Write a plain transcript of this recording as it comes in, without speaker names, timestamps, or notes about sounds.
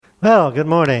Well, good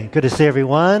morning. Good to see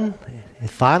everyone. It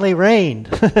finally rained.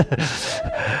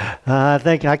 I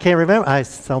can't remember. I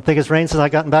don't think it's rained since I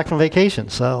gotten back from vacation.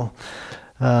 So,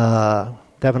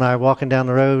 Deb and I are walking down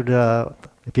the road.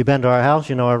 If you've been to our house,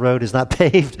 you know our road is not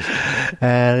paved,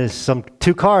 and there's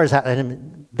two cars.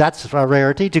 And that's a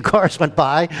rarity. Two cars went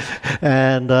by,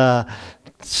 and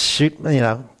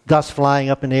dust flying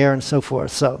up in the air and so forth.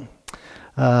 So,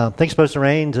 I think it's supposed to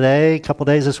rain today, a couple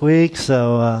days this week.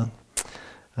 So.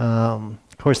 Of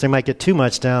course, they might get too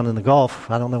much down in the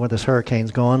Gulf. I don't know where this hurricane's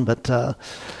going, but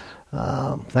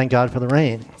thank God for the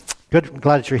rain. Good,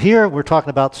 glad that you're here. We're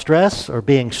talking about stress or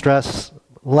being stress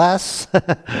less.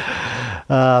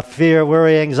 Fear,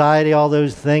 worry, anxiety, all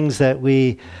those things that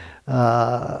we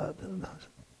try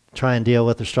and deal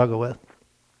with or struggle with.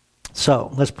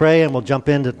 So let's pray, and we'll jump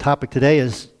into the topic today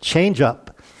is change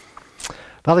up.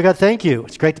 Father God, thank you.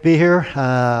 It's great to be here.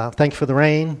 Thank you for the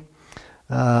rain.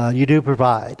 You do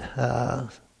provide.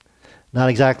 Not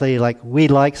exactly like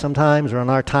we'd like sometimes or on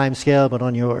our time scale, but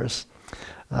on yours.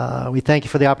 We thank you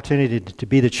for the opportunity to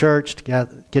be the church,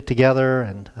 to get together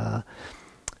and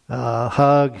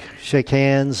hug, shake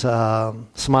hands,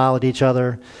 smile at each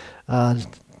other. It's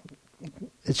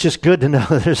just good to know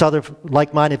that there's other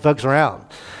like-minded folks around,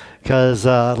 because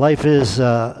life is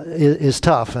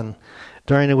tough, and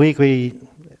during the week we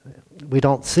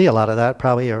don't see a lot of that,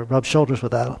 probably, or rub shoulders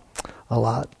with that a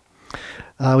lot.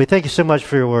 We thank you so much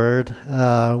for your word.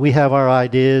 We have our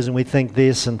ideas, and we think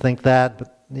this and think that,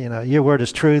 but your word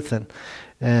is truth, and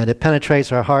it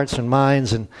penetrates our hearts and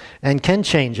minds and can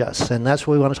change us, and that's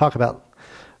what we want to talk about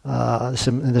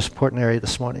in this important area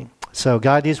this morning. So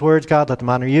guide these words, God, let them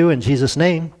honor you in Jesus'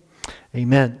 name.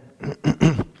 Amen.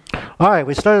 All right,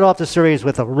 we started off the series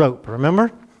with a rope,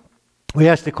 remember? We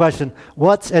asked the question,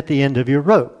 what's at the end of your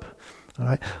rope? All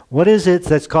right. What is it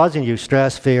that's causing you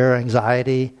stress, fear,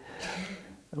 anxiety?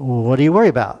 What do you worry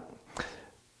about?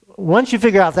 Once you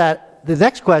figure out that, the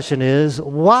next question is,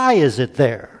 why is it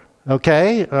there?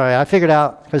 Okay? All right, I figured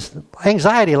out, because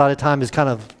anxiety a lot of times is kind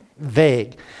of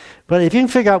vague. But if you can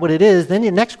figure out what it is, then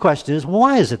your next question is,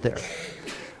 why is it there?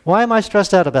 Why am I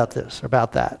stressed out about this or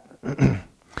about that?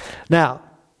 Now,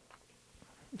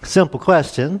 simple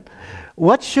question.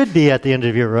 What should be at the end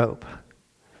of your rope?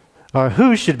 Or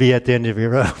who should be at the end of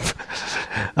your rope?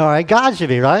 All right, God should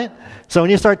be, right? So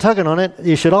when you start tugging on it,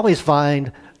 you should always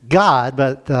find God,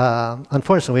 but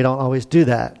unfortunately we don't always do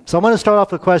that. So I'm going to start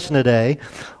off with a question today.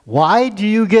 Why do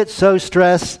you get so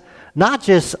stressed, not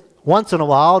just once in a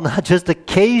while, not just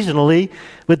occasionally,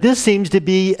 but this seems to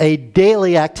be a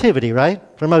daily activity, right,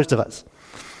 for most of us?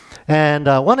 And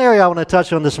one area I want to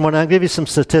touch on this morning, I'll give you some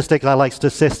statistics. I like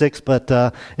statistics, but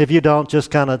if you don't,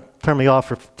 just kind of turn me off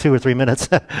for 2 or 3 minutes.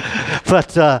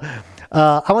 But I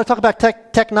want to talk about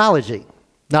technology.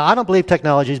 Now, I don't believe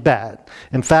technology is bad.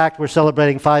 In fact, we're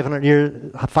celebrating 500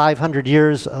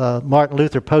 years Martin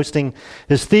Luther posting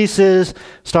his thesis,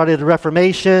 started the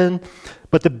Reformation.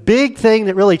 But the big thing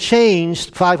that really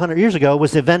changed 500 years ago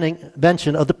was the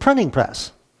invention of the printing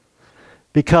press.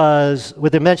 Because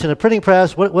with the invention of the printing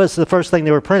press, what was the first thing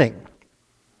they were printing?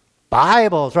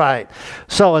 Bibles, right.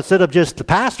 So instead of just the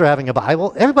pastor having a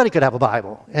Bible, everybody could have a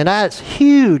Bible. And that's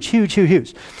huge, huge, huge,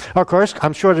 huge. Of course,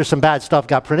 I'm sure there's some bad stuff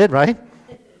got printed, right?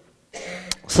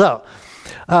 So,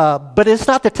 but it's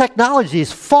not the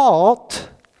technology's fault.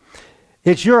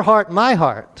 It's your heart and my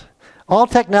heart. All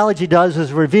technology does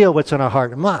is reveal what's in our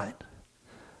heart and mind.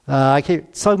 I hear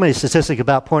so many statistics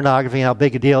about pornography and how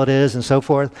big a deal it is and so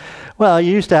forth. Well,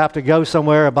 you used to have to go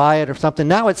somewhere or buy it or something.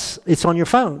 Now it's on your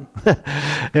phone.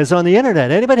 It's on the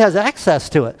internet. Anybody has access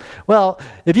to it. Well,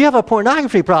 if you have a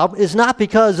pornography problem, it's not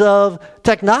because of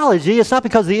technology. It's not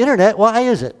because of the internet. Why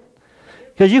is it?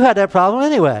 Because you had that problem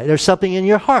anyway. There's something in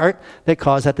your heart that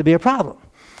caused that to be a problem.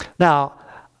 Now,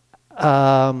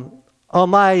 on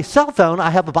my cell phone, I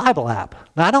have a Bible app.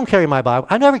 Now, I don't carry my Bible.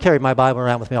 I never carry my Bible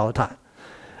around with me all the time.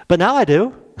 But now I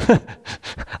do.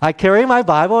 I carry my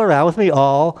Bible around with me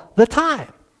all the time.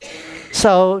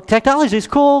 So technology is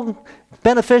cool,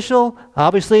 beneficial.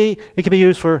 Obviously, it can be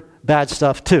used for bad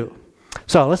stuff too.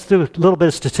 So let's do a little bit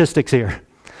of statistics here.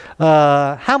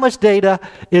 How much data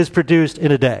is produced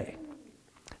in a day?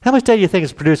 How much data do you think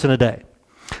is produced in a day?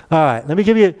 All right, let me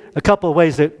give you a couple of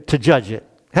ways to judge it.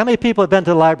 How many people have been to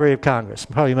the Library of Congress?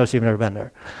 Probably most of you have never been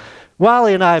there.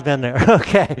 Wally and I have been there.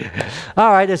 Okay.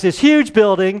 All right, it's this huge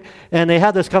building, and they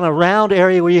have this kind of round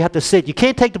area where you have to sit. You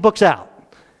can't take the books out.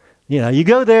 You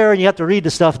go there, and you have to read the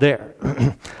stuff there.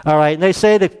 All right, and they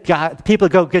say that people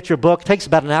go get your book. It takes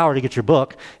about an hour to get your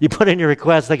book. You put in your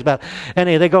request. And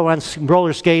they go on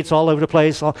roller skates all over the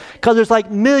place because there's like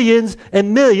millions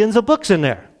and millions of books in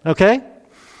there. Okay?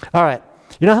 All right.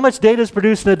 You know how much data is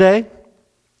produced in a day?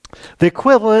 The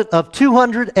equivalent of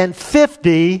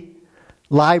 250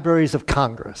 Libraries of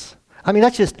Congress. I mean,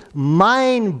 that's just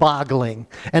mind-boggling.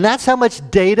 And that's how much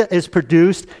data is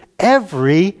produced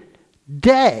every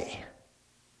day.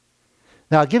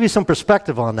 Now, I'll give you some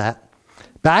perspective on that.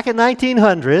 Back in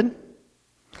 1900,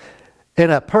 in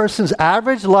a person's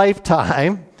average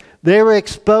lifetime, they were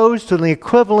exposed to the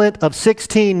equivalent of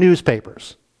 16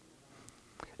 newspapers.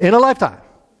 In a lifetime.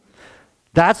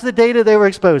 That's the data they were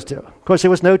exposed to. Of course,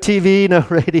 there was no TV, no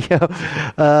radio.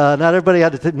 Not everybody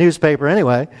had a newspaper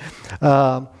anyway.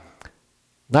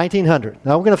 1900.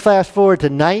 Now we're going to fast forward to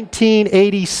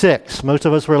 1986. Most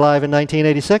of us were alive in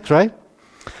 1986, right?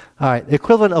 All right. The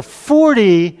equivalent of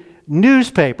 40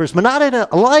 newspapers, but not in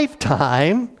a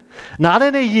lifetime, not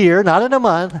in a year, not in a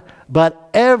month, but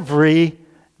every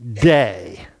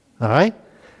day. All right?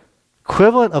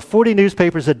 Equivalent of 40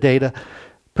 newspapers of data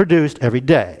produced every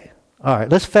day. All right,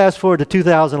 let's fast forward to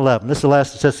 2011. This is the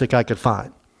last statistic I could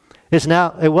find.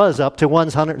 It was up to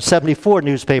 174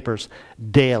 newspapers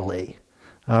daily.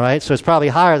 All right, so it's probably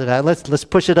higher than that. Let's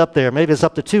push it up there. Maybe it's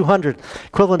up to 200,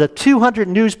 equivalent of 200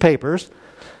 newspapers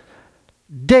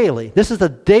daily. This is the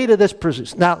data that's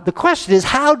produced. Now, the question is,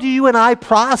 how do you and I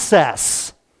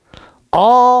process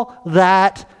all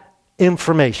that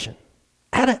information?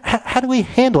 How do we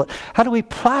handle it? How do we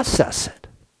process it?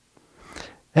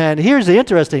 And here's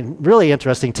the really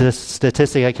interesting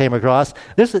statistic I came across.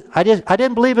 I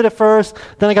didn't believe it at first.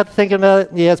 Then I got to thinking about it.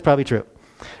 Yeah, it's probably true.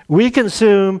 We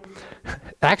consume,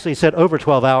 actually said over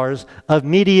 12 hours of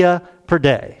media per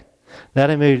day. That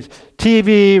includes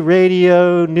TV,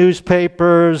 radio,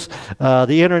 newspapers,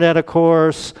 the internet, of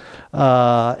course,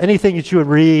 anything that you would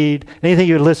read, anything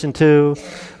you would listen to,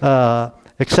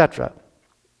 etc.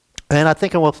 And I'm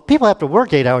thinking, well, people have to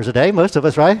work 8 hours a day, most of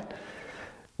us, right?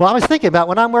 Well, I was thinking about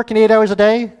when I'm working 8 hours a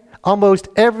day, almost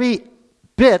every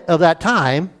bit of that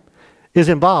time is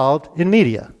involved in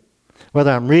media. Whether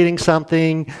I'm reading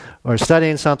something or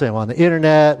studying something on the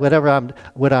internet,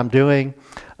 what I'm doing.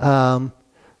 So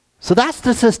that's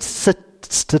the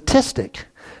statistic.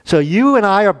 So you and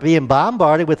I are being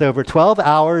bombarded with over 12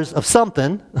 hours of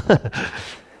something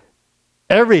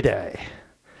every day.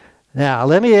 Now,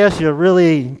 let me ask you a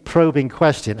really probing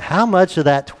question. How much of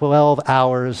that 12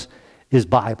 hours is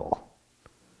Bible?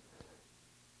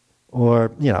 Or,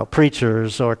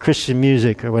 preachers or Christian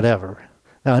music or whatever.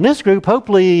 Now, in this group,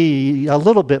 hopefully a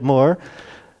little bit more,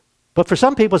 but for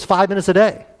some people, it's 5 minutes a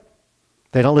day.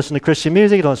 They don't listen to Christian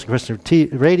music, they don't listen to Christian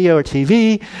radio or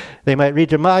TV. They might read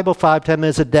their Bible 5-10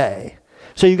 minutes a day.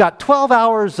 So you got 12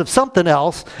 hours of something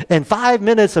else and 5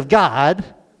 minutes of God.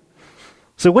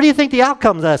 So what do you think the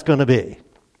outcome of that's going to be?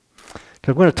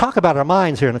 Because we're going to talk about our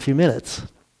minds here in a few minutes.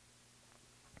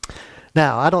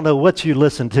 Now, I don't know what you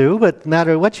listen to, but no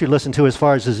matter what you listen to as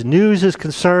far as the news is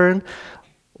concerned,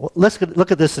 let's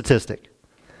look at this statistic.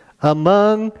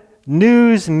 Among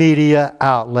news media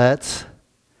outlets,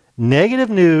 negative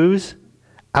news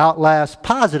outlasts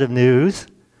positive news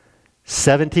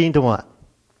 17-1.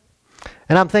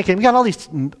 And I'm thinking, we got all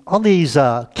these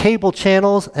cable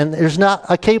channels, and there's not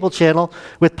a cable channel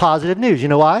with positive news. You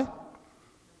know why?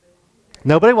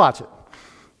 Nobody watch it.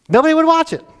 Nobody would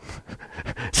watch it.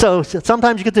 So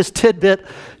sometimes you get this tidbit,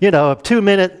 of 2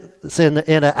 minutes in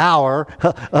an hour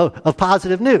of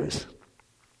positive news.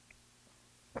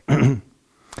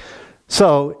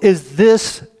 So is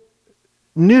this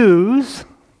news,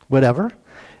 whatever,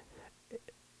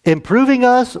 improving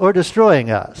us or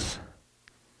destroying us?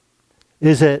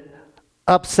 Is it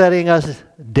upsetting us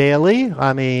daily?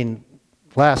 I mean,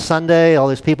 last Sunday, all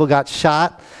these people got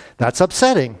shot. That's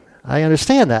upsetting. I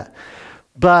understand that.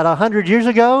 But 100 years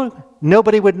ago,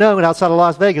 nobody would know outside of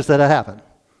Las Vegas that it happened.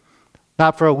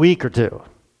 Not for a week or two.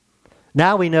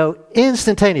 Now we know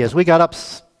instantaneous. We got up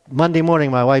Monday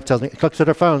morning, my wife tells me, looks at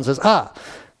her phone and says, a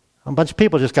bunch of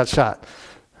people just got shot.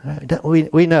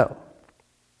 We know.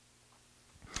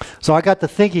 So I got to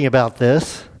thinking about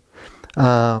this.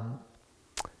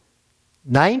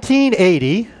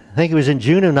 1980, I think it was in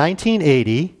June of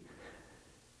 1980,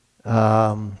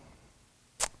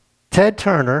 Ted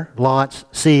Turner launched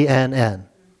CNN.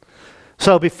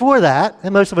 So before that,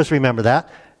 and most of us remember that,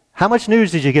 how much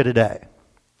news did you get a day?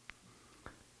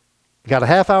 You got a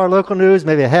half-hour local news,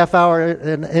 maybe a half-hour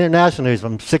international news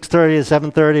from 6:30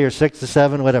 to 7:30 or 6 to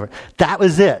 7, whatever. That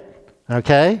was it,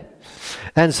 okay?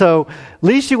 And so at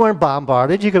least you weren't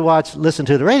bombarded. You could listen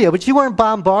to the radio, but you weren't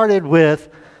bombarded with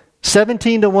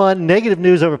 17-1 negative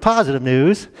news over positive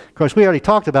news. Of course, we already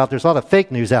talked about there's a lot of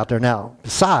fake news out there now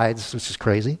besides, which is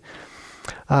crazy.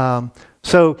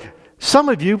 So some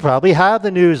of you probably have the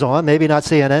news on, maybe not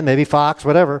CNN, maybe Fox,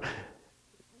 whatever,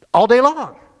 all day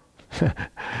long.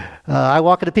 I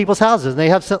walk into people's houses, and they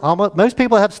have most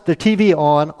people have their TV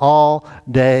on all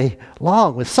day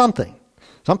long with something.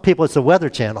 Some people, it's the Weather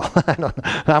Channel. I don't know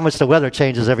how much the weather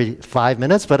changes every 5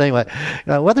 minutes, but anyway,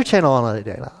 Weather Channel on all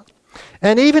day long.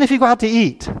 And even if you go out to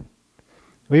eat,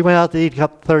 we went out to eat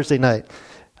Thursday night.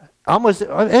 Almost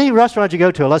any restaurant you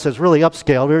go to, unless it's really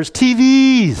upscale, there's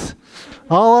TVs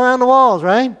all around the walls,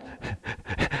 right?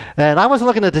 And I wasn't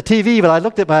looking at the TV, but I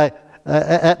looked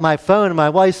at my phone, and my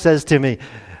wife says to me,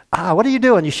 what are you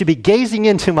doing? You should be gazing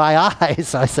into my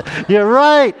eyes. I said, you're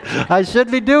right. I should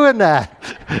be doing that.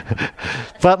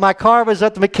 But my car was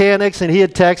at the mechanics, and he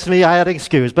had texted me. I had an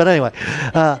excuse. But anyway,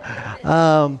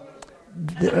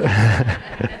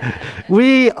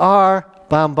 we are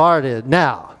bombarded.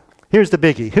 Now, here's the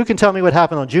biggie. Who can tell me what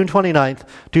happened on June 29th,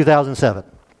 2007?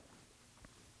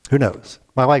 Who knows?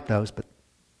 My wife knows, but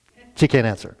she can't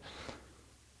answer.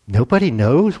 Nobody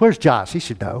knows? Where's Josh? He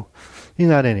should know. He's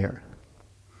not in here.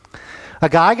 A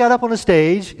guy got up on a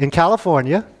stage in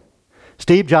California.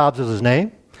 Steve Jobs was his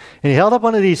name. And he held up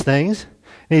one of these things.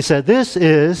 And he said, this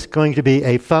is going to be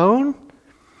a phone,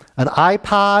 an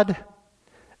iPod,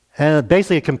 and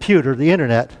basically a computer, the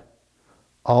internet,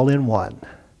 all in one.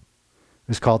 It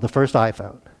was called the first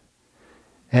iPhone.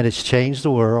 And it's changed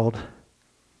the world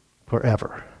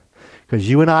forever. Because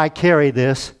you and I carry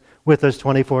this with us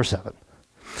 24/7.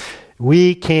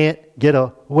 We can't get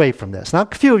away from this. Now,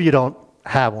 a few of you don't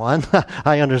have one.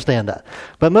 I understand that.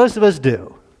 But most of us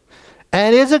do.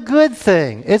 And it's a good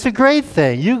thing. It's a great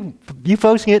thing. You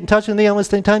folks can get in touch with me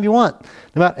almost any time you want.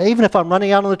 Even if I'm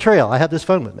running out on the trail, I have this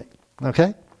phone with me.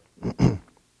 Okay?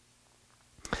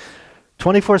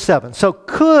 24/7. So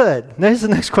here's the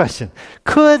next question.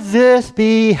 Could this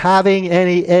be having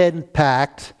any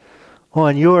impact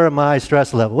on your or my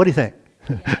stress level? What do you think?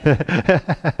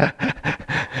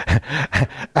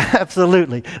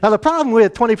 Absolutely. Now, the problem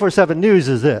with 24/7 news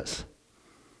is this.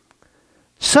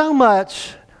 So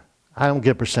much, I don't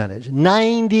get a percentage,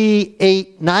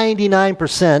 98,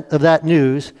 99% of that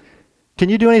news, can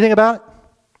you do anything about it?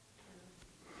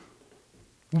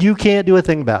 You can't do a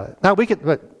thing about it. Now,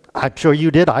 I'm sure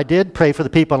you did, I did, pray for the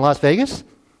people in Las Vegas.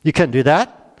 You couldn't do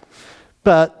that.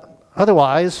 But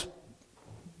otherwise,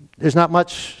 there's not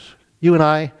much you and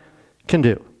I can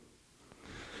do.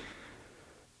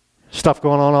 Stuff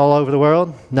going on all over the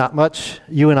world, not much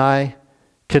you and I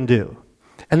can do.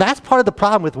 And that's part of the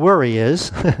problem with worry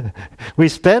is we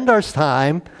spend our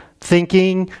time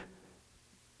thinking,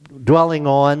 dwelling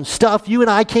on stuff you and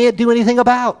I can't do anything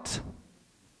about.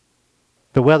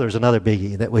 The weather's another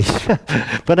biggie that we...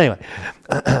 But anyway,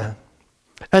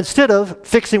 instead of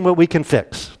fixing what we can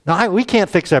fix. Now, we can't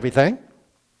fix everything.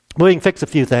 We can fix a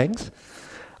few things.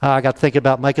 I got to think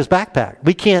about Micah's backpack.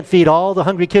 We can't feed all the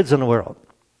hungry kids in the world.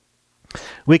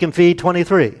 We can feed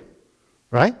 23,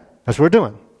 right? That's what we're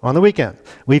doing on the weekend.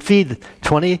 We feed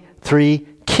 23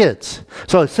 kids.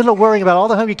 So instead of worrying about all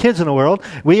the hungry kids in the world,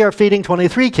 we are feeding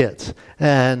 23 kids.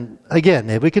 And again,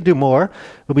 if we could do more,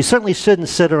 but we certainly shouldn't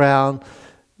sit around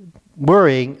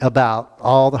worrying about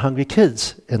all the hungry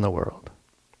kids in the world.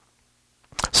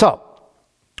 So,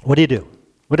 what do?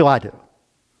 What do I do?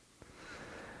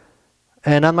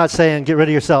 And I'm not saying get rid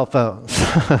of your cell phones,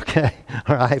 okay,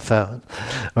 or iPhone,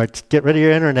 or get rid of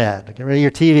your internet, get rid of your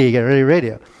TV, get rid of your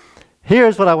radio.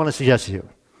 Here's what I want to suggest to you.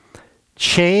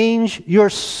 Change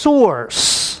your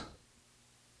source.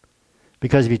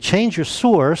 Because if you change your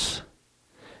source,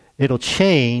 it'll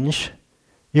change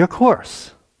your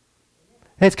course.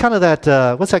 It's kind of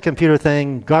that, what's that computer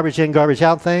thing, garbage in, garbage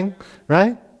out thing,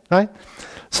 right?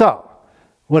 So,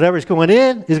 whatever's going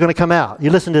in is going to come out. You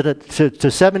listen to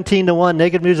 17-1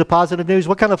 negative news or positive news.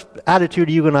 What kind of attitude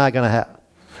are you and I going to have?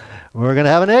 We're going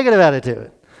to have a negative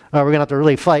attitude. Or we're going to have to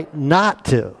really fight not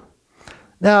to.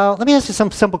 Now, let me ask you some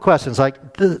simple questions.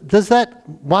 Like, does that,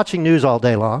 watching news all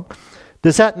day long,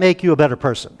 does that make you a better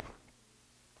person?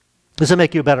 Does it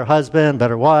make you a better husband,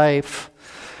 better wife?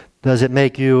 Does it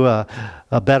make you a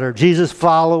better Jesus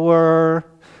follower?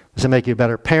 Does it make you a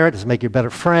better parent? Does it make you a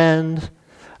better friend?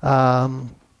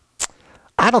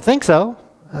 I don't think so.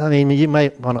 I mean, you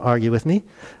might want to argue with me,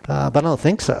 but I don't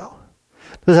think so.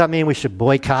 Does that mean we should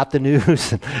boycott the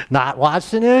news and not watch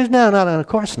the news? No, of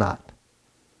course not.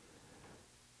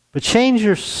 But change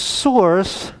your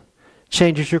source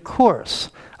changes your course.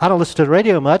 I don't listen to the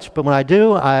radio much, but when I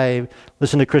do, I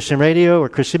listen to Christian radio or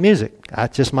Christian music.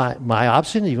 That's just my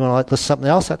option. You want to listen to something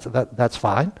else, that's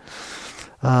fine.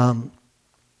 We're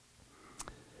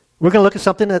going to look at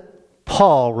something that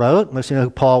Paul wrote. Most of you know who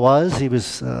Paul was. He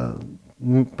was a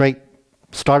great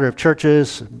starter of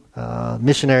churches,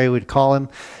 missionary we'd call him,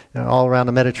 all around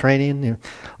the Mediterranean. A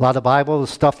lot of the Bible, the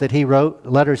stuff that he wrote,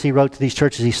 letters he wrote to these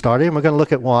churches he started. And we're going to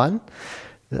look at one.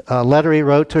 A letter he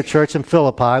wrote to a church in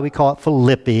Philippi. We call it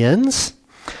Philippians.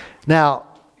 Now,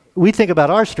 we think about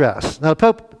our stress. Now,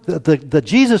 the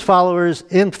Jesus followers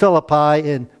in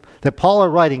Philippi that Paul are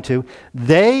writing to,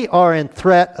 they are in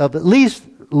threat of at least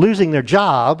losing their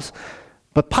jobs,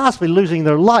 but possibly losing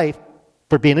their life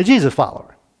for being a Jesus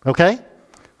follower. Okay?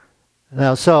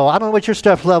 Now, so I don't know what your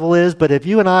stress level is, but if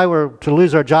you and I were to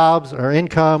lose our jobs, our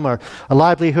income, or a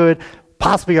livelihood,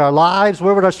 possibly our lives,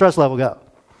 where would our stress level go?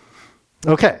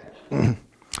 Okay.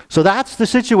 So that's the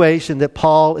situation that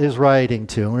Paul is writing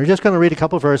to. And we're just going to read a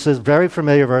couple verses, very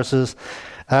familiar verses,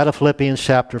 out of Philippians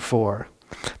chapter 4.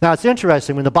 Now, it's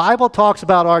interesting. When the Bible talks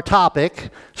about our topic,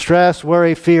 stress,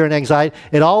 worry, fear, and anxiety,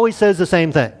 it always says the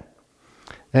same thing.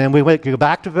 And we go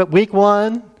back to week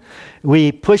 1.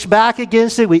 We push back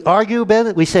against it. We argue about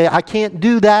it. We say, I can't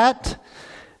do that.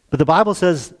 But the Bible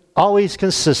says, always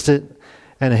consistent.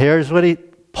 And here's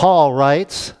what Paul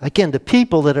writes. Again, to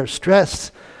people that are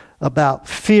stressed about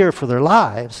fear for their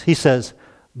lives, he says,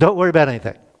 don't worry about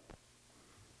anything.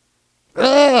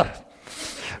 Ugh!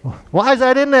 Why is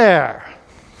that in there?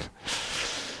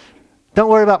 Don't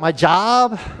worry about my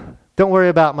job. Don't worry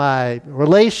about my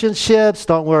relationships.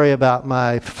 Don't worry about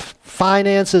my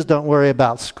finances. Don't worry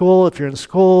about school if you're in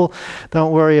school.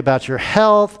 Don't worry about your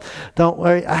health. Don't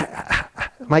worry.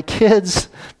 My kids,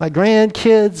 my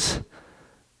grandkids.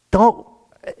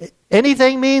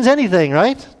 Anything means anything,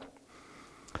 right?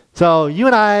 So you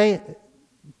and I,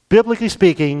 biblically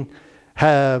speaking,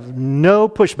 have no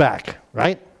pushback,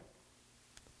 right?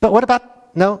 But what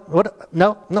about, no,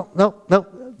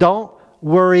 don't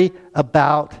worry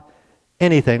about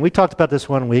anything. We talked about this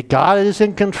one week. God is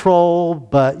in control,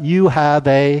 but you have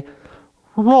a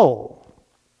role.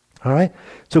 All right?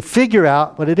 So figure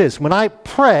out what it is. When I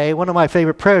pray, one of my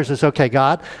favorite prayers is, okay,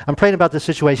 God, I'm praying about this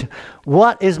situation.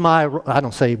 What is my, I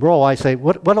don't say role, I say,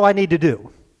 what do I need to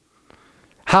do?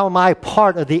 How am I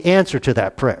part of the answer to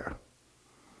that prayer?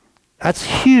 That's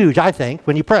huge, I think,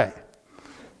 when you pray.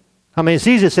 I mean, it's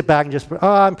easy to sit back and just,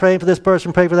 I'm praying for this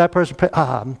person, pray for that person.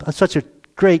 I'm such a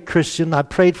great Christian. I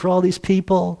prayed for all these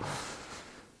people.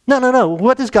 No.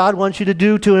 What does God want you to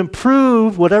do to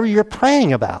improve whatever you're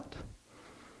praying about?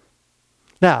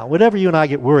 Now, whatever you and I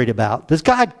get worried about, does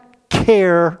God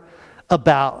care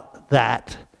about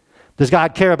that? Does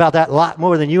God care about that a lot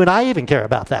more than you and I even care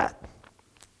about that?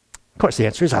 Of course, the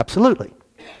answer is absolutely.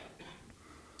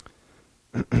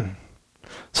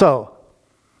 So,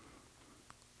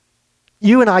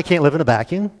 you and I can't live in a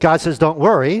vacuum. God says, don't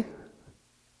worry.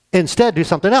 Instead, do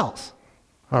something else.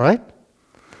 All right?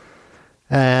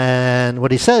 And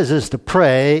what he says is to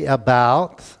pray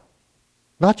about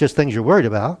not just things you're worried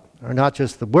about, or not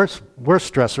just the worst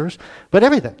stressors, but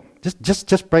everything.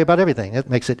 Just pray about everything. It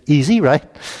makes it easy, right?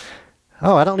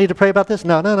 Oh, I don't need to pray about this?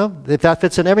 No. If that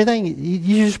fits in everything,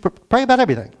 you just pray about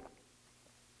everything.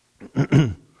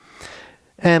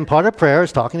 And part of prayer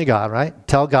is talking to God, right?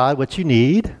 Tell God what you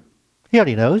need. He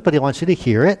already knows, but he wants you to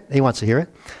hear it. He wants to hear it.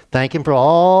 Thank him for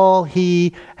all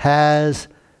he has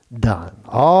done.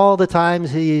 All the times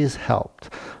he's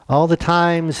helped. All the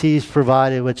times he's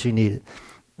provided what you needed.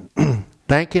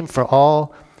 Thank him for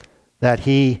all that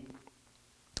he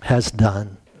has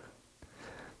done.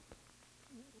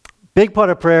 Big part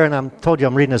of prayer, and I'm told you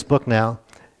I'm reading this book now,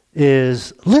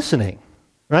 is listening,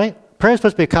 right? Prayer is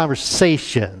supposed to be a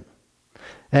conversation.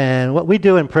 And what we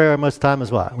do in prayer most of the time is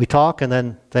what? We talk and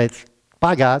then say,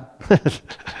 bye, God.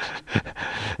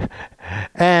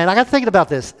 And I got thinking about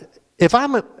this. If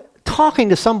I'm talking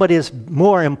to somebody that's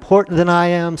more important than I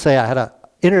am, say I had an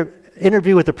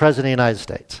interview with the President of the United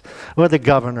States, or the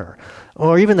governor,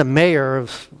 or even the mayor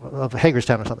of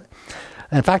Hagerstown or something.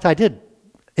 And in fact, I did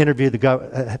interview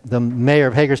the mayor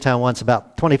of Hagerstown once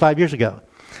about 25 years ago.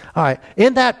 All right.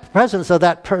 In that presence of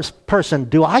that person,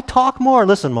 do I talk more or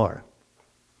listen more?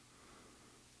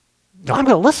 I'm going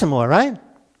to listen more, right?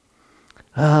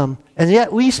 And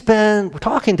yet we're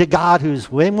talking to God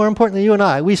who's way more important than you and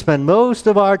I. We spend most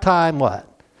of our time what?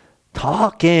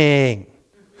 Talking.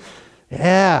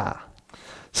 Yeah.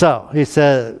 So he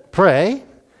said, pray.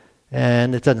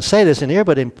 And it doesn't say this in here,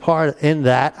 but in part in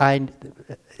that, I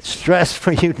stress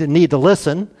for you to need to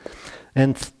listen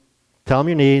and tell him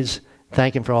your needs.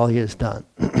 Thank him for all he has done.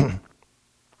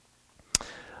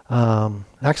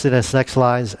 Actually, this next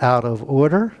line's out of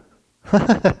order. You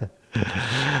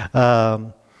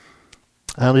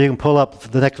can pull up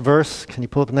the next verse. Can you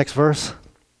pull up the next verse?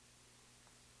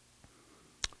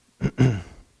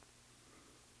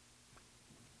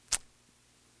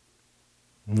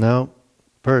 No.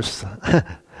 verse.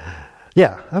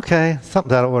 Yeah, okay,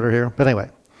 something's out of order here. But anyway,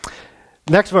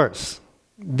 next verse.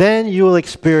 Then you will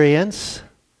experience,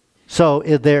 so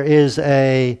if there is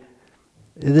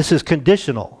this is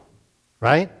conditional,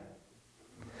 right?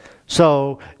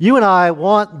 So you and I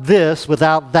want this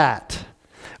without that.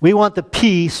 We want the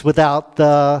peace without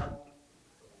the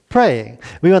praying.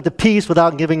 We want the peace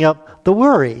without giving up the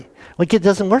worry. Like, it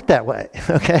doesn't work that way,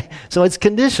 okay? So it's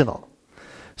conditional.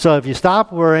 So if you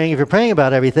stop worrying, if you're praying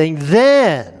about everything,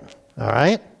 then, all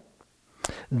right,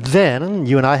 then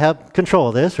you and I have control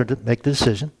of this, or to make the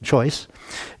decision, choice.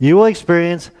 You will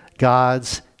experience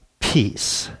God's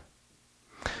peace,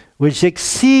 which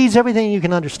exceeds everything you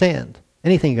can understand,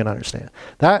 anything you can understand.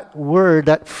 That word,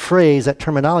 that phrase, that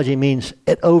terminology means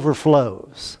it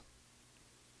overflows.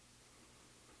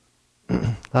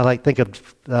 I think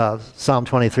of Psalm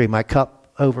 23, my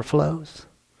cup overflows.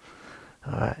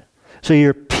 All right. So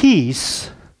your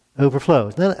peace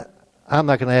overflows. Now, I'm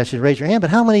not going to ask you to raise your hand, but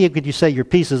how many could you say your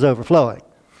peace is overflowing?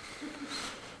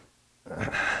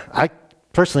 I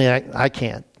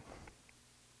can't.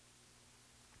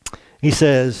 He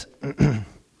says,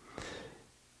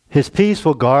 His peace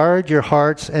will guard your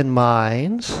hearts and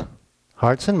minds,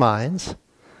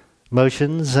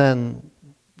 emotions and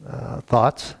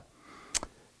thoughts,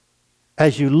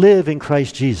 as you live in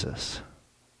Christ Jesus.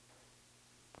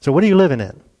 So what are you living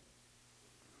in?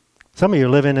 Some of you are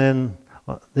living in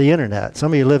the internet.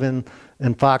 Some of you are living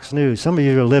in Fox News. Some of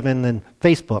you are living in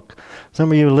Facebook.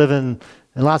 Some of you are living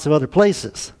in lots of other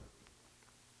places.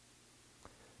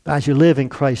 As you live in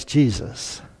Christ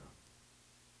Jesus.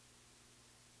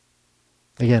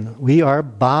 Again, we are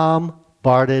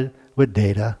bombarded with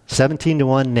data,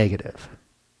 17-1 negative.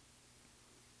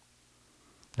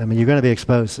 I mean, you're going to be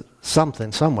exposed to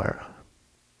something somewhere.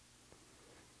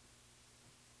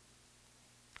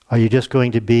 Are you just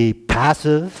going to be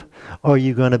passive, or are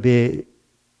you going to be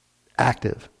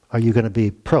active? Are you going to be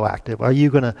proactive? Are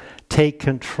you going to take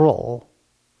control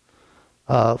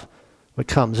of what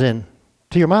comes in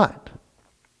to your mind?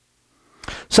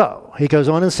 So, he goes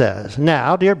on and says,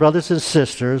 now, dear brothers and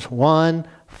sisters, one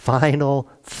final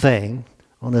thing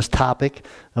on this topic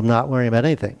of not worrying about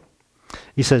anything.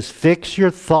 He says, fix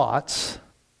your thoughts.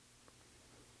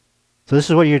 So this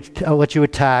is what you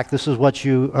attack. This is what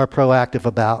you are proactive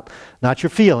about, not your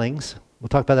feelings. We'll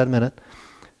talk about that in a minute.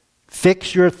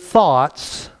 Fix your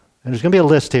thoughts, and there's going to be a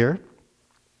list here.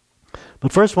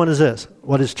 But first one is this: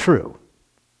 what is true?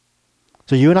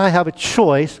 So you and I have a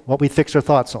choice what we fix our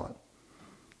thoughts on.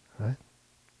 Right?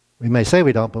 We may say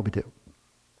we don't, but we do.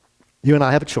 You and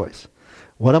I have a choice.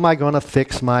 What am I going to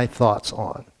fix my thoughts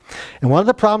on? And one of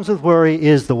the problems with worry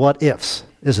is the what ifs,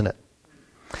 isn't it?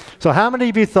 So how many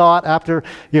of you thought, after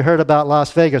you heard about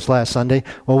Las Vegas last Sunday,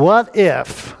 well, what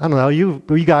if, I don't know, you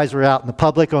guys were out in the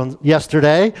public on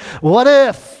yesterday, what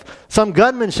if some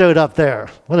gunman showed up there?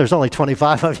 Well, there's only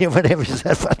 25 of you, whatever you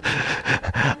said, but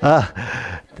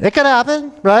it could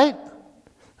happen, right?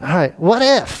 All right, what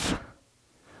if?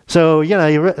 So,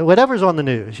 whatever's on the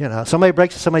news, somebody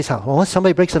breaks into somebody's house. Well, what if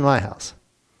somebody breaks into my house?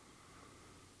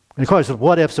 And of course,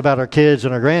 what ifs about our kids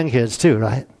and our grandkids too,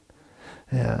 right?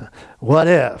 Yeah. What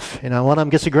if? One of them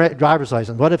gets a driver's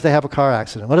license. What if they have a car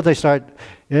accident? What if they start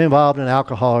involved in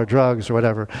alcohol or drugs or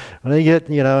whatever? When they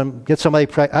get somebody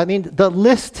pregnant. I mean, the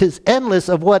list is endless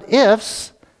of what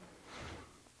ifs.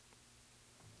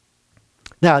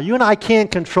 Now, you and I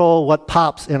can't control what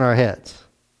pops in our heads.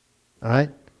 All right?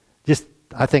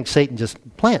 I think Satan just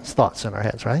plants thoughts in our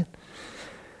heads, right?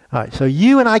 All right, so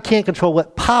you and I can't control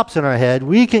what pops in our head.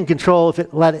 We can control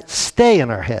let it stay in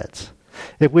our heads.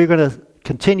 If we're going to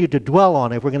continue to dwell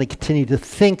on it, if we're going to continue to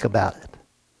think about it.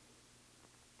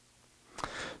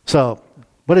 So,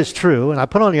 what is true? And I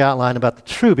put on the outline about the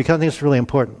true because I think it's really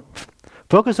important.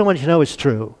 Focus on what you know is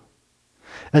true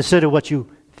instead of what you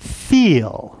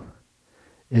feel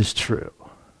is true.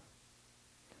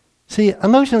 See,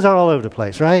 emotions are all over the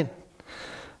place, right?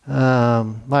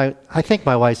 I think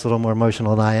my wife's a little more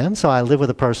emotional than I am, so I live with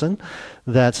a person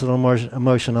that's a little more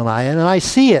emotional than I am, and I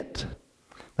see it.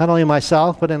 Not only in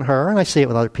myself, but in her, and I see it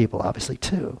with other people, obviously,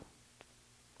 too.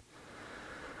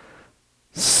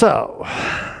 So,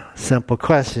 simple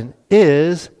question,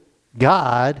 is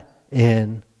God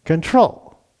in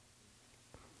control?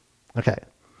 Okay.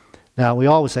 Now, we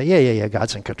always say, yeah,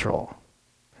 God's in control.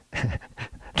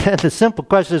 Then the simple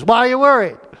question is, why are you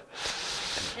worried?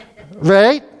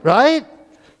 Right?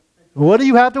 What do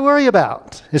you have to worry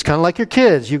about? It's kind of like your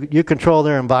kids. You control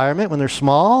their environment when they're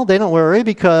small. They don't worry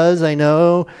because they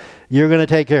know you're going to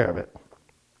take care of it.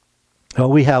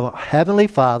 Well, we have a Heavenly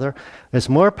Father that's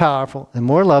more powerful and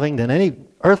more loving than any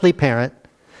earthly parent.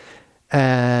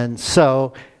 And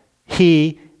so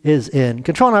He is in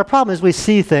control. And our problem is we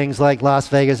see things like Las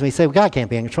Vegas and we say, well, God can't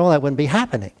be in control. That wouldn't be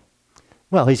happening.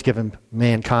 Well, he's given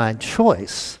mankind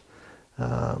choice.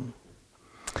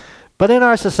 But in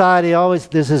our society, always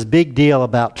there's this big deal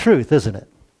about truth, isn't it?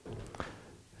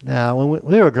 Now, when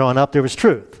we were growing up, there was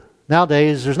truth.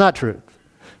 Nowadays, there's not truth.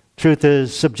 Truth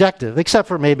is subjective, except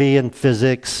for maybe in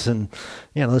physics and,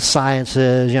 the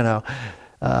sciences,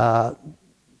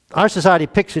 Our society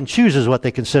picks and chooses what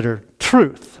they consider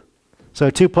truth. So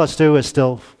 2 + 2 is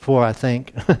still 4, I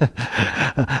think.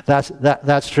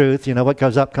 That's truth. What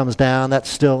goes up comes down. That's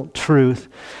still truth.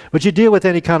 But you deal with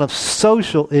any kind of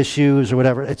social issues or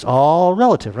whatever, it's all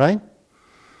relative, right?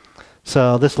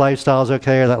 So this lifestyle is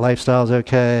okay or that lifestyle is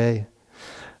okay.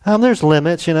 There's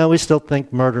limits. We still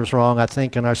think murder's wrong, I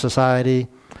think, in our society.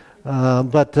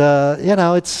 But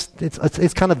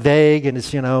it's kind of vague, and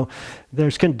it's,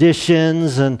 there's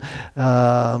conditions, and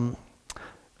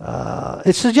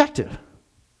it's subjective.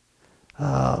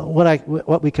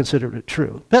 What we consider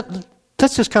true. But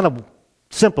let's just kind of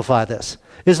simplify this.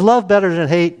 Is love better than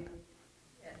hate?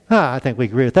 I think we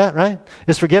agree with that, right?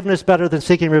 Is forgiveness better than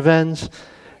seeking revenge?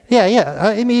 Yeah.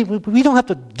 I mean, we don't have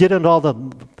to get into all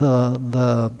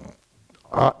the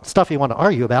stuff you want to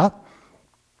argue about.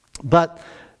 But,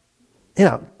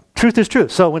 truth is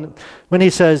truth. So when he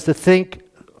says to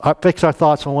fix our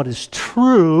thoughts on what is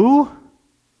true,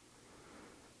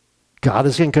 God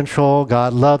is in control,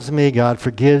 God loves me, God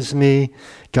forgives me,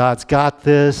 God's got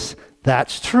this,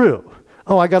 that's true.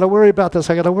 Oh, I got to worry about this,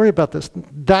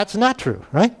 That's not true,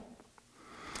 right?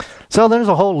 So there's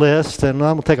a whole list, and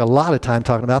I'm going to take a lot of time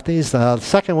talking about these. The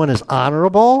second one is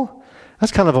honorable.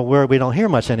 That's kind of a word we don't hear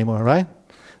much anymore, right?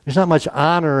 There's not much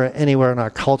honor anywhere in our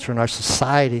culture, in our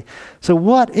society. So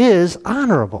what is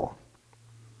honorable?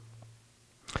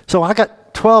 So I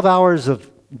got 12 hours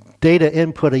of data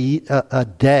input a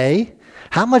day.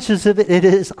 How much of it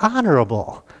is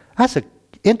honorable? That's an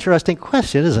interesting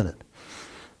question, isn't it?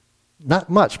 Not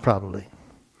much, probably.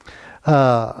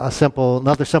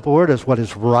 Another simple word is what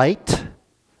is right,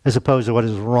 as opposed to what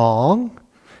is wrong.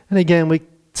 And again, we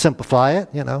simplify it.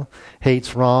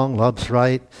 Hate's wrong, love's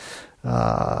right,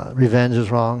 revenge is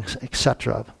wrong,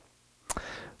 etc.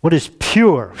 What is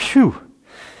pure? Phew.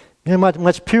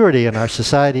 Much purity in our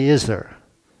society is there?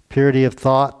 Purity of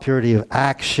thought, purity of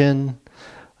action.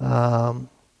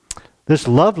 This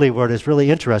lovely word is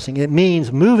really interesting. It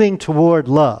means moving toward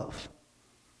love.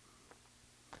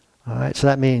 All right, so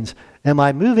that means, am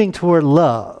I moving toward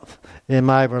love in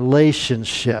my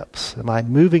relationships? Am I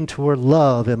moving toward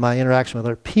love in my interaction with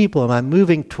other people? Am I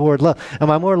moving toward love?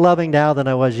 Am I more loving now than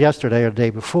I was yesterday or the day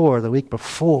before, or the week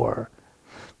before?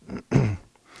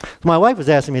 My wife was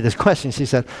asking me this question. She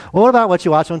said, well, what about what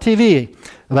you watch on TV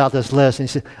about this list?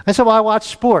 And I said, well, I watch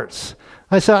sports.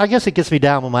 I said, I guess it gets me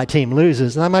down when my team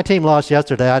loses. And my team lost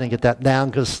yesterday. I didn't get that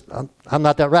down because I'm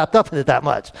not that wrapped up in it that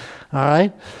much. All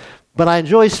right? But I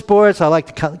enjoy sports. I like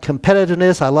the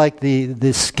competitiveness. I like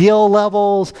the skill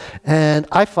levels. And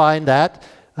I find that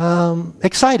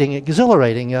exciting,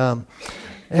 exhilarating,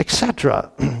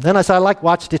 etc. Then I said, I like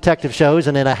watch detective shows,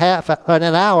 and in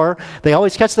an hour, they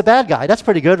always catch the bad guy. That's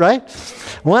pretty good, right?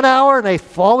 1 hour, and they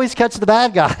always catch the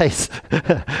bad guys.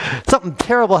 Something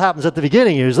terrible happens at the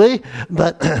beginning usually,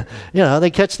 but they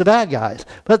catch the bad guys.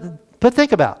 But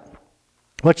think about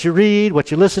what you read, what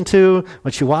you listen to,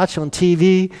 what you watch on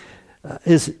TV.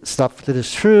 Is stuff that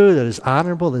is true, that is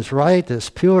honorable, that is right, that is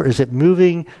pure? Is it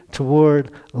moving toward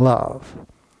love?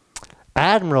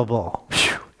 Admirable.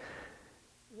 Whew.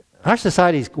 Our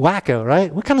society's wacko,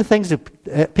 right? What kind of things do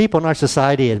people in our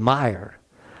society admire?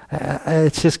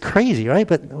 It's just crazy, right?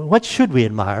 But what should we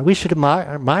admire? We should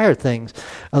admire things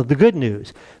of the good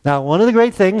news. Now, one of the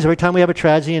great things, every time we have a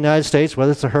tragedy in the United States,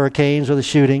 whether it's the hurricanes or the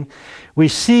shooting, we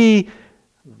see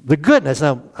the goodness.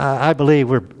 Now, I believe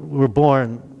we're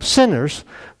born sinners,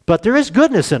 but there is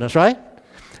goodness in us, right?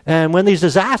 And when these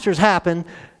disasters happen,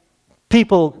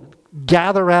 people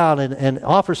gather around and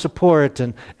offer support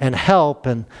and help,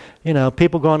 and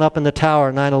people going up in the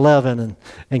tower 9/11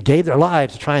 and gave their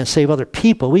lives to try and save other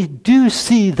people. We do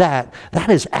see that.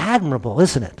 That is admirable,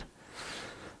 isn't it?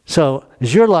 So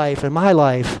is your life and my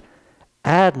life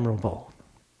admirable?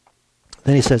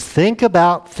 Then he says, think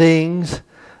about things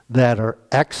that are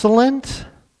excellent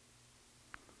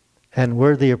and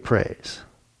worthy of praise.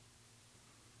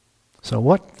 So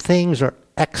what things are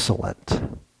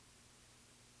excellent?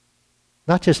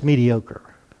 Not just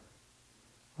mediocre.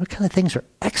 What kind of things are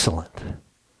excellent?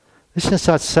 Let's just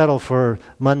not settle for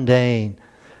mundane.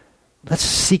 Let's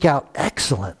seek out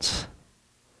excellence.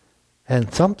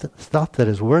 And stuff that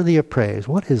is worthy of praise.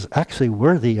 What is actually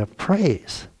worthy of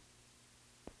praise?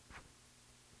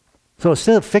 So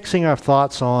instead of fixing our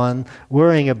thoughts on,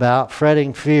 worrying about,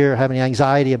 fretting, fear, having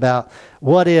anxiety about,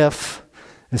 what if,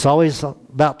 it's always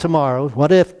about tomorrow,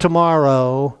 what if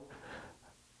tomorrow,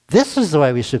 this is the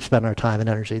way we should spend our time and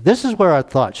energy. This is where our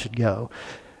thoughts should go.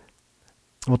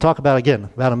 We'll talk about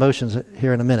emotions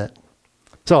here in a minute.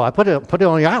 So I put it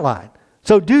on your outline.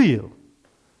 So do you?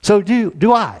 So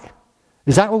do I?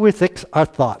 Is that what we fix our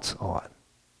thoughts on?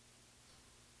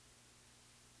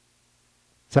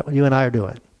 Is that what you and I are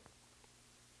doing?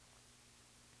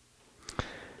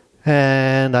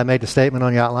 And I made the statement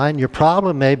on your outline, your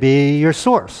problem may be your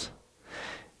source.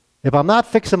 If I'm not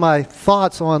fixing my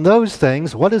thoughts on those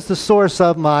things, what is the source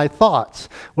of my thoughts?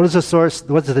 What is the source,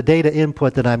 what is the data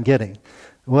input that I'm getting?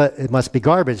 It must be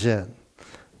garbage in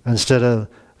instead of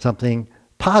something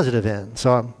positive in.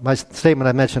 So my statement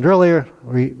I mentioned earlier,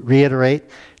 reiterate,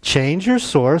 change your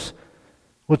source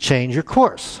will change your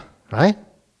course, right?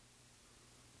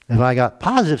 If I got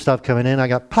positive stuff coming in, I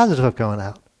got positive stuff going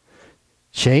out.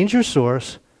 Change your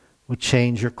source will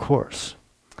change your course.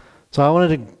 So I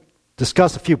wanted to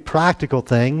discuss a few practical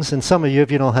things, and some of you, if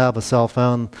you don't have a cell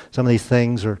phone, some of these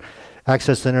things or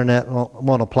access to the internet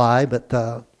won't apply, but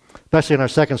especially in our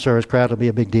second service crowd, it'll be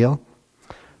a big deal.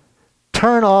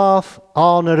 Turn off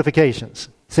all notifications.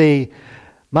 See,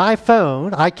 my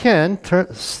phone, I can turn,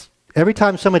 every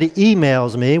time somebody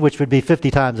emails me, which would be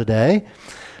 50 times a day,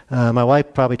 my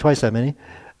wife probably twice that many,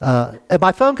 and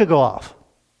my phone could go off.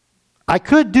 I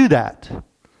could do that,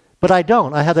 but I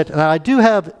don't. I do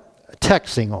have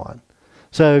texting on.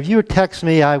 So if you would text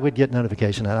me, I would get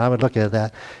notification, and I would look at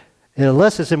that. And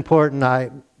unless it's important, I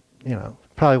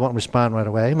probably won't respond right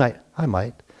away. I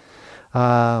might.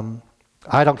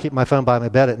 I don't keep my phone by my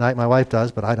bed at night. My wife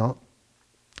does, but I don't.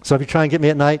 So if you try and get me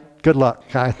at night, good luck.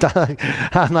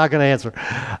 I'm not going to answer.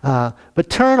 But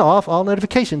turn off all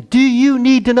notifications. Do you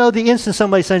need to know the instant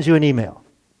somebody sends you an email?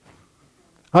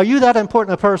 Are you that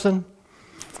important a person?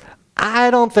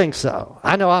 I don't think so.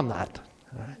 I know I'm not.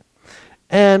 Right.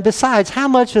 And besides, how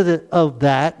much of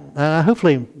that,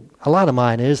 hopefully a lot of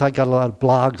mine is, I got a lot of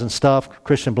blogs and stuff,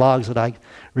 Christian blogs that I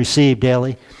receive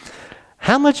daily.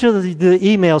 How much of the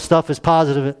email stuff is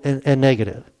positive and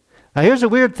negative? Now here's a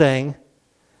weird thing.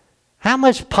 How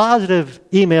much positive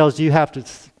emails do you have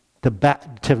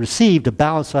to receive to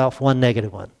balance out one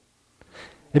negative one?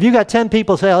 If you got 10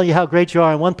 people tell you how great you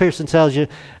are and one person tells you,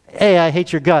 hey, I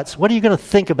hate your guts, what are you going to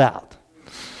think about?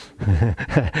 You're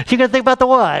going to think about the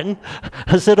one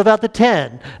instead of about the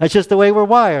 10. That's just the way we're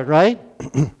wired, right?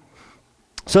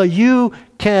 So you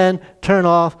can turn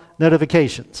off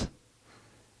notifications.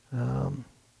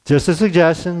 Just a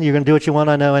suggestion. You're going to do what you want,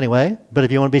 I know anyway. But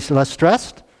if you want to be less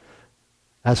stressed,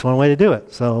 that's one way to do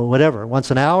it. So whatever,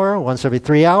 once an hour, once every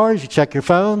 3 hours, you check your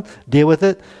phone, deal with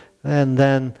it, and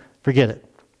then forget it.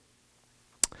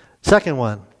 Second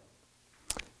one,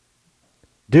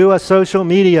 do a social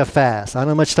media fast. I don't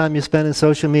know how much time you spend in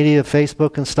social media,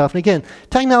 Facebook and stuff. And again,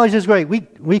 technology is great.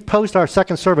 We post our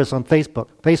second service on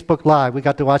Facebook Live. We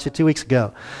got to watch it 2 weeks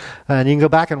ago. And you can go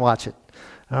back and watch it.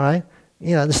 All right?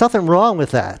 There's nothing wrong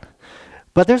with that.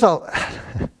 But Facebook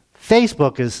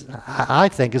I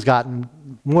think, has gotten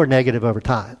more negative over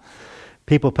time.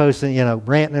 People posting,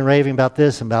 ranting and raving about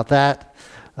this and about that.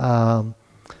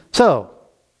 So,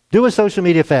 do a social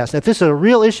media fast. If this is a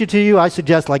real issue to you, I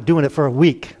suggest doing it for a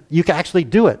week. You can actually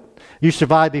do it. You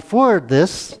survived before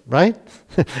this, right?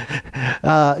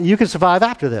 You can survive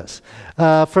after this.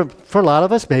 For a lot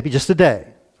of us, maybe just a day,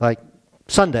 like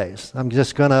Sundays. I'm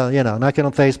just going to, not get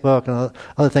on Facebook and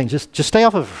other things. Just stay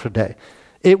off of it for a day.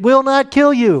 It will not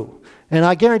kill you. And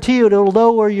I guarantee you it'll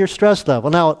lower your stress level.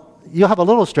 Now, you'll have a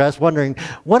little stress wondering,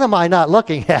 what am I not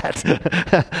looking at?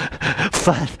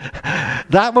 But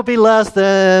that will be less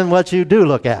than what you do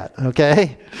look at,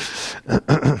 okay?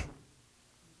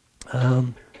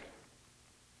 One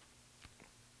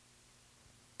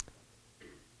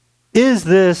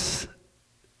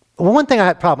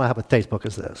problem I have with Facebook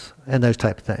is this, and those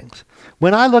type of things.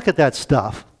 When I look at that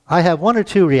stuff, I have one or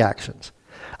two reactions.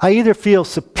 I either feel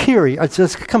superior, it's a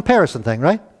comparison thing,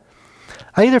 right?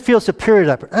 I either feel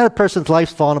superior to that person's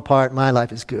life's falling apart, my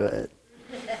life is good.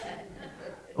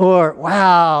 Or,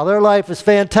 wow, their life is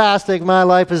fantastic, my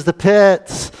life is the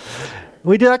pits.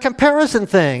 We do that comparison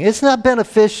thing. It's not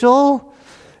beneficial.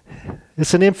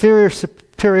 It's an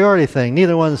superiority thing.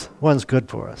 Neither one's good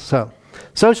for us. So,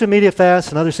 social media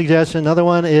fast, another suggestion. Another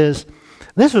one is,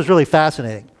 this was really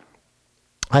fascinating,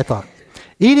 I thought.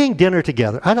 Eating dinner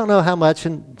together. I don't know how much,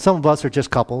 and some of us are just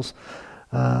couples.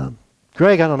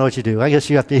 Greg, I don't know what you do. I guess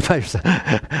you have to eat by yourself.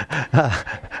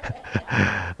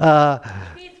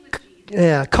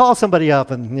 Call somebody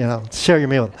up and share your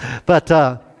meal. But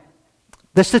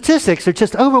The statistics are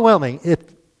just overwhelming. If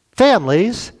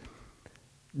families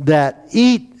that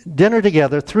eat dinner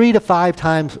together 3 to 5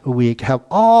 times a week have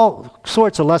all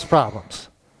sorts of less problems.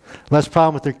 Less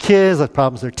problem with their kids, less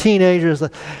problems with their teenagers.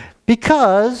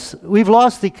 Because we've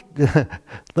lost the...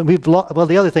 well,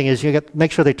 the other thing is you got to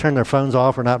make sure they turn their phones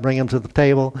off or not bring them to the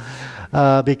table.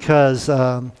 Because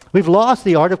we've lost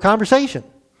the art of conversation.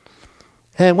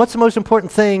 And what's the most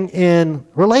important thing in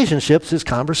relationships is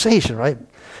conversation, right?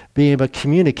 Being able to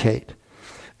communicate.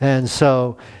 And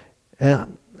so...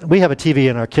 we have a TV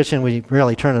in our kitchen. We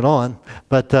rarely turn it on,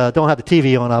 but don't have the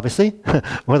TV on, obviously,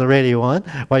 or the radio on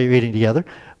while you're eating together.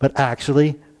 But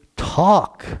actually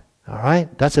talk, all right?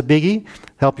 That's a biggie.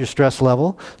 Help your stress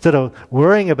level. Instead of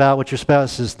worrying about what your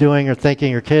spouse is doing or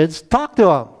thinking or kids, talk to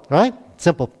them, right?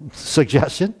 Simple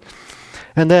suggestion.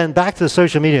 And then back to the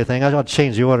social media thing. I want to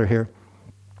change the order here.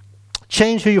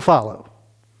 Change who you follow.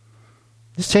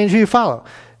 Just change who you follow.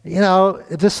 You know,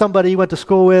 if there's somebody you went to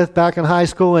school with back in high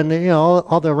school and, you know,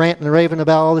 all the ranting and raving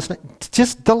about all this,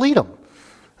 just delete them.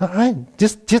 All right?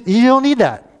 Just you don't need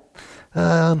that.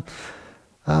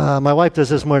 My wife does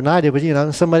this more than I do, but, you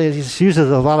know, somebody just uses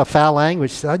a lot of foul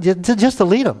language. Just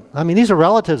delete them. I mean, these are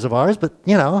relatives of ours, but,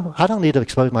 you know, I don't need to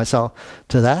expose myself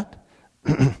to that.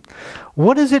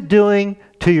 What is it doing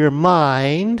to your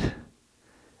mind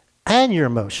and your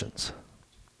emotions?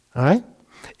 All right?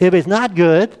 If it's not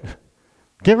good,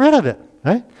 get rid of it,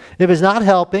 right? If it's not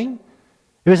helping,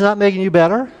 if it's not making you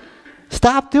better,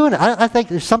 stop doing it. I think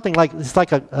there's something like, it's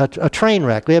like a train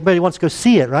wreck. Everybody wants to go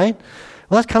see it, right?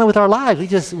 Well, that's kind of with our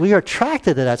lives. We are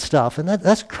attracted to that stuff, and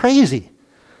that's crazy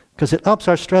because it ups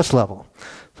our stress level.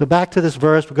 So back to this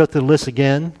verse, we'll go through the list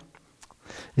again.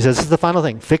 He says, this is the final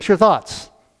thing. Fix your thoughts.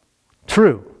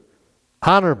 True,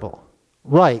 honorable,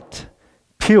 right,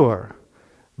 pure,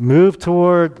 move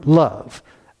toward love,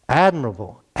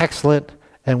 admirable, excellent,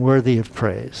 and worthy of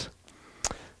praise.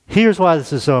 Here's why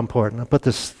this is so important. I'll put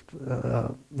this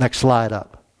next slide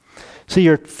up. See,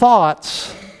 your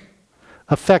thoughts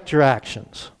affect your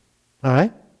actions. All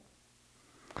right?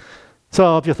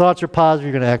 So if your thoughts are positive,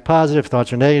 you're going to act positive. If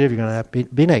thoughts are negative, you're going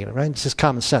to be negative, right? It's just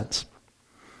common sense.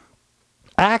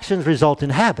 Actions result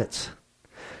in habits.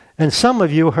 And some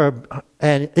of you are,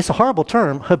 and it's a horrible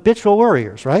term, habitual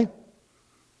worriers, right?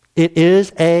 It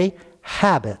is a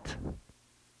habit.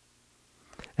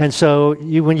 And so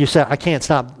when you say, I can't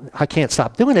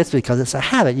stop doing this because it's a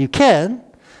habit. You can,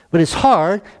 but it's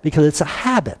hard because it's a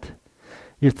habit.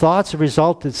 Your thoughts have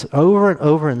resulted over and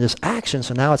over in this action,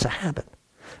 so now it's a habit.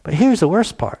 But here's the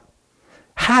worst part.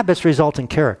 Habits result in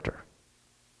character.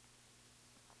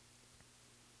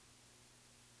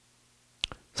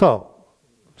 So,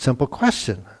 simple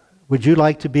question. Would you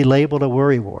like to be labeled a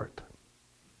worrywart?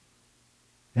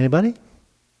 Anybody?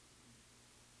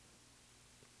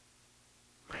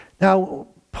 Now,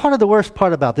 part of the worst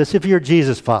part about this, if you're a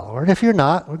Jesus follower, and if you're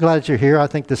not, we're glad that you're here. I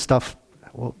think this stuff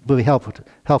will be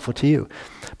helpful to you.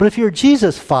 But if you're a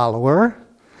Jesus follower,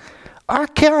 our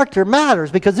character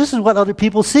matters because this is what other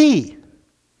people see.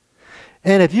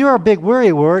 And if you're a big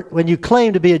worrywart, when you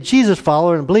claim to be a Jesus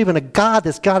follower and believe in a God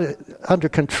that's got it under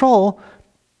control,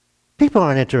 people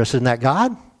aren't interested in that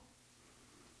God.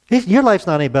 Your life's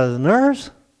not any better than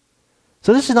theirs.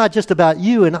 So this is not just about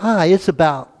you and I, it's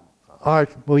about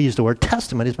we use the word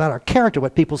testimony. It's about our character,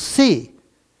 what people see.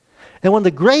 And one of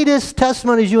the greatest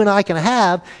testimonies you and I can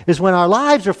have is when our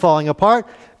lives are falling apart,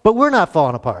 but we're not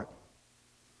falling apart.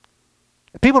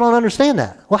 People don't understand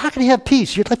that. Well, how can you have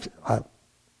peace? You're like,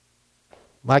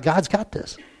 my God's got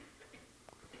this.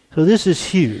 So this is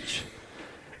huge.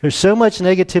 There's so much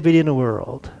negativity in the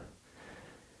world.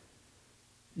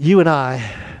 You and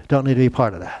I don't need to be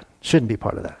part of that. Shouldn't be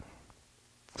part of that.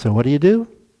 So what do?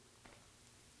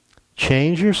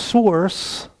 Change your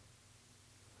source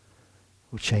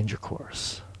will change your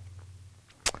course.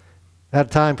 Out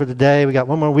of time for today. We got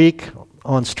one more week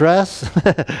on stress,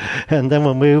 and then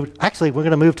we'll move. Actually, we're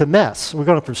going to move to mess. We're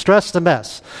going from stress to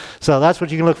mess. So that's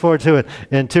what you can look forward to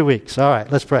in 2 weeks. All right,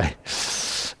 let's pray.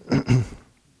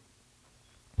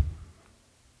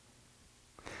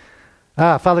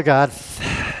 Father God,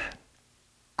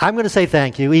 I'm going to say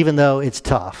thank you, even though it's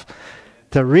tough.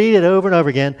 To read it over and over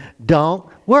again, don't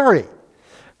worry.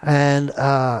 And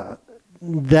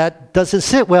that doesn't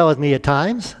sit well with me at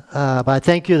times, but I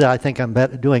thank you that I think I'm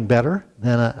doing better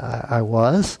than I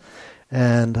was.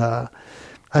 And I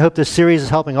hope this series is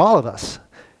helping all of us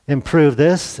improve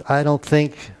this. I don't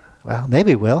think, well,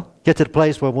 maybe we'll get to the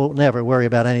place where we'll never worry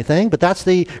about anything, but that's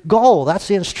the goal. That's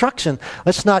the instruction.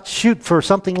 Let's not shoot for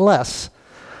something less.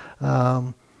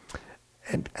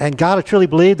 And God, I truly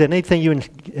believe that anything you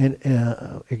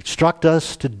instruct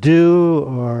us to do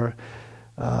or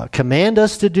command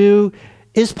us to do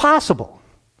is possible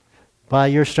by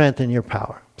your strength and your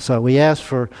power. So we ask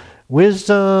for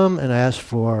wisdom and ask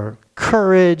for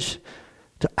courage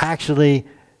to actually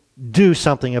do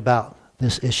something about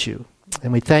this issue.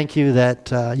 And we thank you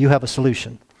that you have a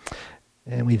solution.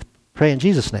 And we pray in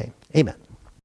Jesus' name. Amen.